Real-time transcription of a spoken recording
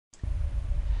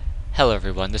Hello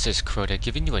everyone, this is Crota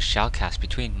giving you a shoutcast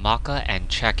between Maka and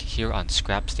Check here on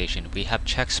Scrap Station. We have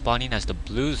Check spawning as the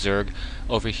blue Zerg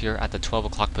over here at the 12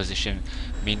 o'clock position.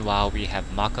 Meanwhile, we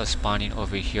have Maka spawning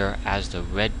over here as the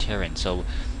red Terran. So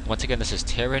once again, this is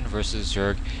Terran versus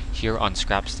Zerg here on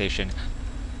Scrap Station.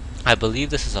 I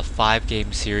believe this is a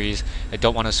 5-game series. I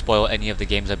don't want to spoil any of the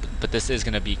games, but this is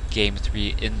going to be game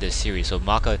 3 in this series. So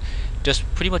Maka just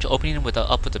pretty much opening with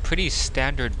up with a pretty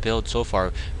standard build so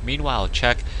far. Meanwhile,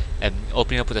 Check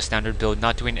opening up with a standard build,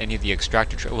 not doing any of the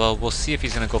extractor trick. Well, we'll see if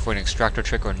he's going to go for an extractor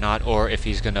trick or not, or if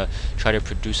he's going to try to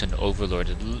produce an overlord.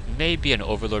 It may be an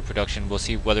overlord production. We'll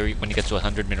see whether when he gets to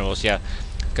 100 minerals. Yeah,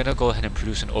 gonna go ahead and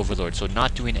produce an overlord, so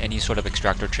not doing any sort of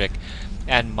extractor trick.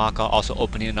 And Maka also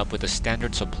opening it up with a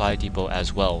standard supply depot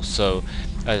as well. So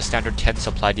a standard 10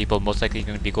 supply depot, most likely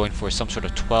going to be going for some sort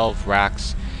of 12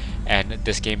 racks, and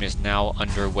this game is now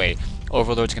underway.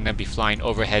 Overlord's going to be flying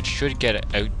overhead, should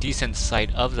get a decent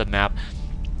sight of the map.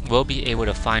 We'll be able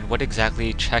to find what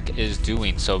exactly Check is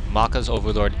doing. So Maka's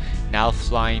overlord now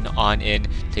flying on in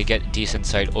to get decent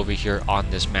sight over here on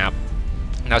this map.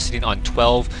 Now sitting on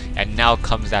 12, and now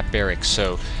comes that barracks.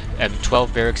 So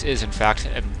 12 barracks is in fact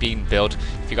being built.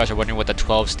 If you guys are wondering what the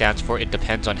 12 stands for, it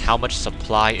depends on how much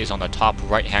supply is on the top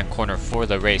right hand corner for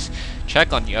the race.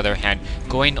 Check, on the other hand,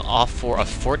 going off for a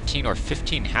 14 or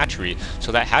 15 hatchery.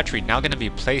 So that hatchery now going to be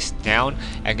placed down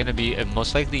and going to be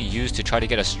most likely used to try to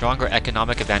get a stronger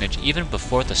economic advantage even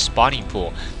before the spawning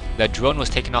pool. The drone was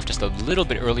taken off just a little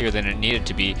bit earlier than it needed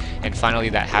to be, and finally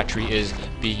that hatchery is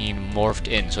being morphed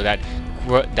in so that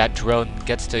that drone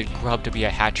gets to grow up to be a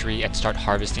hatchery and start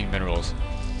harvesting minerals.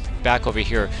 Back over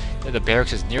here, the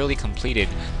barracks is nearly completed,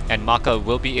 and Maka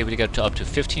will be able to get up to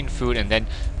 15 food and then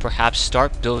perhaps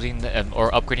start building or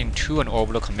upgrading to an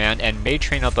orbital command, and may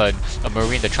train up a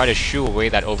marine to try to shoo away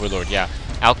that overlord. Yeah,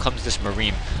 out comes this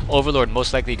marine. Overlord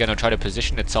most likely going to try to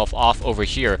position itself off over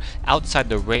here outside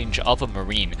the range of a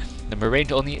marine. The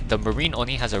marine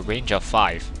only has a range of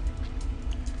 5.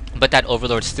 But that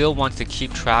overlord still wants to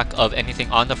keep track of anything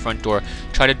on the front door,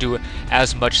 try to do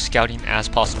as much scouting as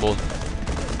possible.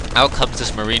 Out comes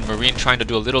this marine trying to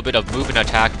do a little bit of move and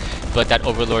attack, but that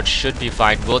overlord should be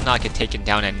fine, will not get taken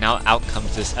down. And now out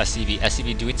comes this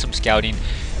SCV doing some scouting.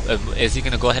 Is he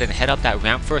going to go ahead and head up that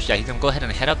ramp first? Yeah, he's going to go ahead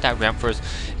and head up that ramp first.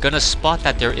 Going to spot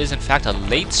that there is in fact a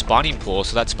late spawning pool.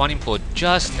 So that spawning pool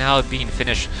just now being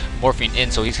finished morphing in.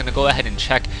 So he's going to go ahead and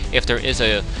check if there is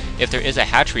a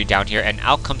hatchery down here. And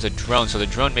out comes a drone. So the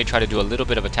drone may try to do a little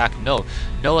bit of attack. No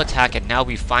attack. And now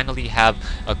we finally have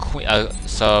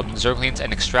some Zerglings,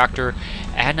 an extractor,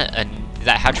 and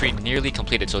that hatchery nearly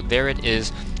completed. So there it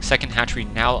is. Second hatchery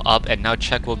now up, and now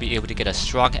Check will be able to get a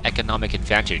strong economic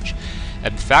advantage.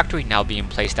 And factory now being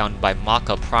placed down by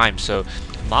MakaPrime. So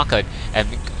Maka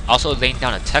also laying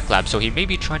down a tech lab. So he may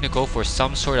be trying to go for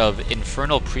some sort of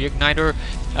infernal pre-igniter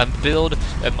build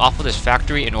off of this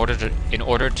factory in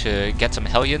order to get some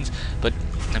Hellions. But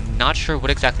I'm not sure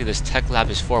what exactly this tech lab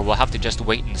is for. We'll have to just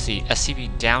wait and see.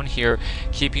 SCV down here,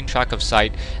 keeping track of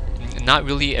sight. Not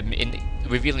really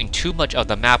revealing too much of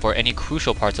the map or any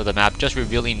crucial parts of the map, just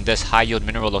revealing this high yield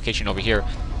mineral location over here,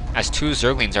 as 2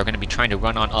 Zerglings are going to be trying to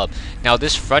run on up. Now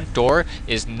this front door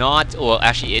is not, well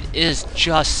actually it is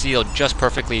just sealed just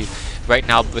perfectly right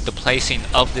now with the placing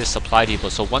of this supply depot.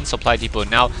 So one supply depot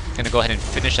now going to go ahead and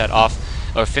finish that off,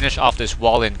 or finish off this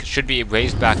wall, and should be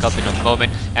raised back up in a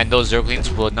moment, and those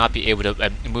Zerglings will not be able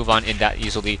to move on in that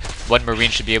easily. One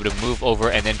marine should be able to move over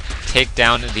and then take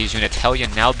down these units.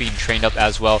 Hellion now being trained up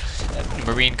as well.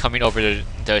 Marine coming over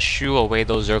to shoo away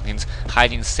those Zerglings,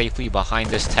 hiding safely behind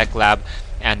this tech lab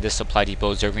and this supply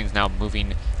depot. Zerglings now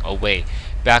moving away.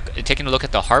 Back, taking a look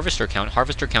at the harvester count.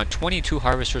 22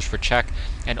 harvesters for Check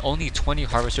and only 20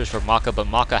 harvesters for Maka, but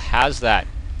Maka has that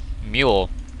mule.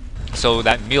 So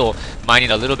that mule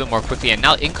mining a little bit more quickly, and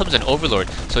now in comes an overlord.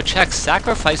 So Check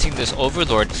sacrificing this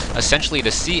overlord essentially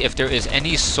to see if there is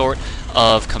any sort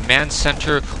of command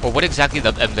center or what exactly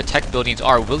the tech buildings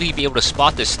are. Will he be able to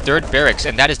spot this third barracks?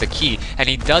 And that is the key, and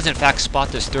he does in fact spot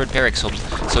this third barracks.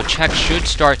 So Check should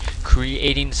start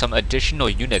creating some additional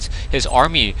units. His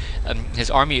army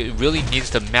really needs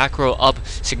to macro up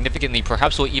significantly.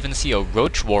 Perhaps we'll even see a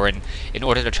roach warren in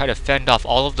order to try to fend off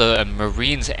all of the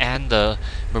marines and the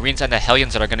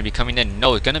Hellions that are going to be coming in.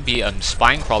 No, it's going to be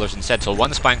spine crawlers instead. So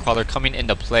one spine crawler coming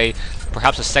into play,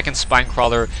 perhaps a second spine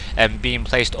crawler being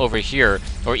placed over here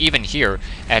or even here.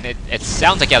 And it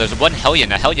sounds like, yeah, there's one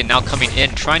Hellion. A Hellion now coming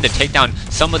in trying to take down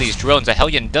some of these drones. A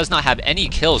Hellion does not have any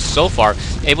kills so far,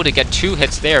 able to get 2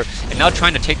 hits there, and now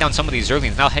trying to take down some of these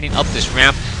Zerglings. Now heading up this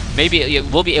ramp. Maybe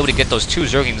we'll be able to get those 2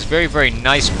 Zerglings. Very, very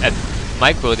nice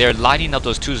micro there, lining up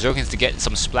those two Zerglings to get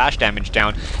some splash damage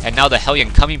down, and now the Hellion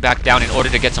coming back down in order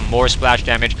to get some more splash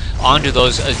damage onto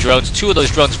those drones. Two of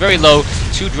those drones very low,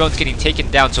 two drones getting taken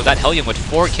down, so that Hellion with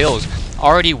 4 kills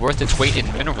already worth its weight in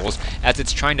minerals as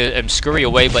it's trying to scurry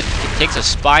away, but it takes a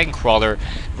spine crawler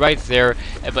right there.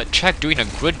 But Czech doing a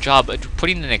good job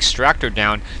putting an extractor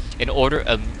down in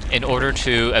order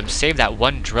to save that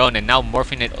one drone, and now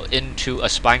morphing it into a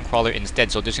spine crawler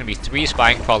instead. So there's going to be 3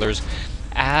 spine crawlers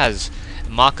as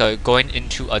Maka going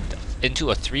into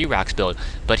a 3 racks build,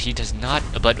 but he does not.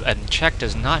 But Czech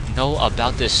does not know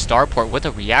about this starport with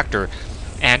a reactor.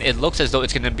 And it looks as though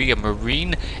it's going to be a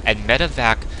Marine and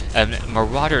Medevac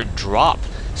Marauder drop.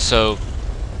 So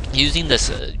using this,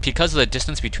 because the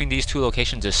distance between these two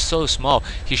locations is so small,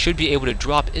 he should be able to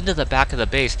drop into the back of the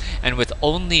base, and with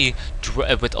only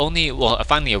well,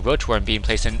 finally a Roach Worm being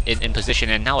placed in position,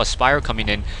 and now a Spire coming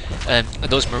in,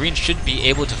 those Marines should be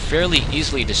able to fairly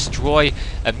easily destroy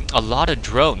a lot of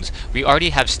drones. We already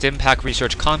have Stim Pack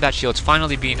Research Combat Shields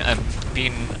finally being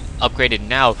upgraded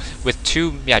now, with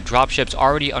 2 dropships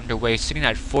already underway, sitting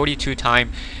at 42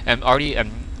 time, and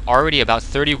already about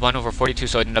 31 over 42,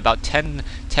 so in about 10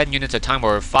 units of time,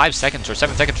 or 5 seconds or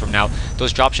 7 seconds from now,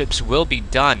 those dropships will be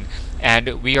done,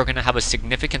 and we are going to have a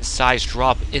significant size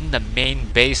drop in the main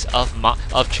base of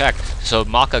Czech. So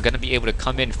Maka going to be able to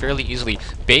come in fairly easily.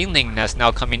 Baneling Nest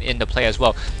now coming into play as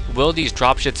well. Will these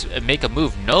dropships make a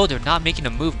move? No, they're not making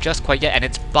a move just quite yet, and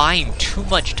it's buying too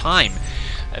much time.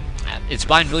 It's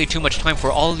buying really too much time for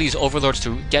all of these overlords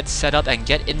to get set up and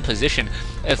get in position.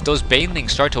 If those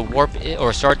banelings start to warp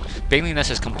or baneling nest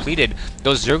is completed,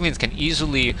 those Zerglings can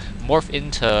easily morph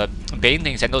into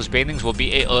banelings, and those banelings will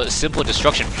be a simple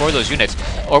destruction for those units.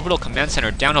 Orbital command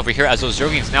center down over here as those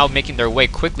Zerglings now making their way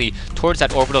quickly towards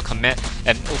that orbital command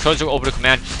and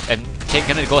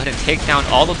gonna go ahead and take down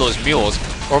all of those mules.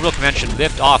 Orbital command should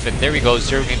lift off, and there we go.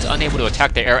 Zerglings unable to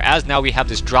attack the air, as now we have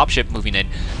this dropship moving in.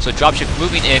 So dropship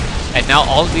moving in, and now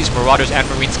all of these Marauders and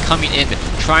Marines coming in,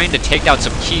 trying to take down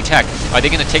some key tech. Are they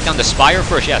going to take down the Spire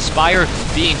first? Yeah, Spire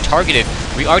being targeted.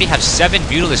 We already have 7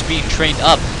 Mutalisks being trained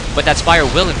up, but that Spire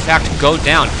will in fact go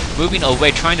down, moving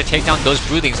away, trying to take down those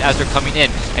Broodlings as they're coming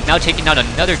in, and now taking down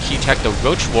another key tech, the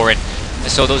Roach Warren.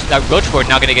 So that Roach Warren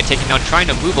now going to get taken down, trying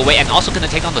to move away, and also going to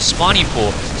take down the spawning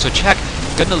pool. So Czech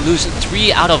going to lose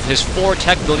 3 out of his 4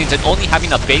 tech buildings and only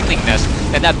having a Baneling Nest.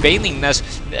 And that Baneling Nest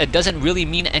doesn't really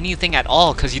mean anything at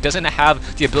all, because he doesn't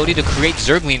have the ability to create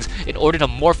Zerglings in order to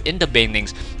morph into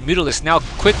Banelings. Mutalisks now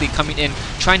quickly coming in,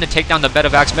 trying to take down the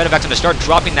Medevacs. Medevacs going to start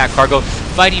dropping that cargo,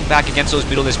 fighting back against those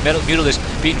Mutalisks.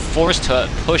 Mutalisks being forced to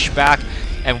push back,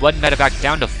 and one Medevac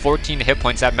down to 14 hit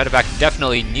points. That Medevac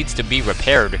definitely needs to be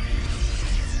repaired.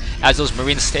 As those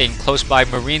Marines staying close by,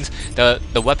 Marines, the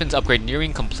weapons upgrade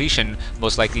nearing completion,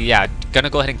 most likely, yeah,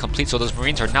 gonna go ahead and complete. So those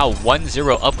Marines are now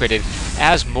 1-0 upgraded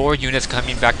as more units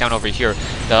coming back down over here.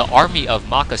 The army of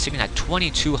Maka sitting at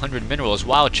 2,200 minerals,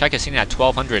 while Czech is sitting at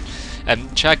 1,200.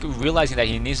 Czech, realizing that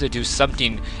he needs to do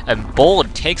something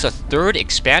bold, takes a 3rd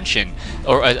expansion,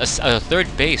 or a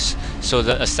 3rd base. So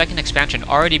a 2nd expansion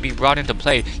already be brought into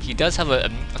play. He does have a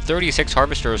 36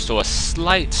 harvesters, so a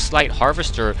slight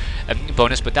harvester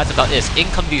bonus, but that's about it. In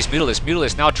come these Mutalisks.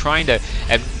 Mutalisks now trying to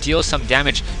deal some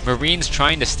damage. Marines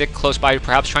trying to stick close by,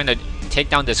 perhaps trying to take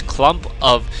down this clump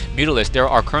of Mutalisks. There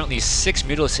are currently 6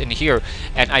 Mutalisks in here,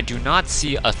 and I do not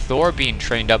see a Thor being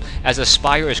trained up, as a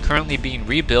Spire is currently being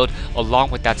rebuilt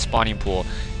along with that spawning pool.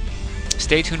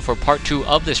 Stay tuned for part 2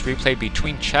 of this replay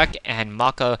between Czech and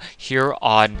Maka here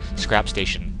on Scrap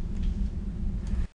Station.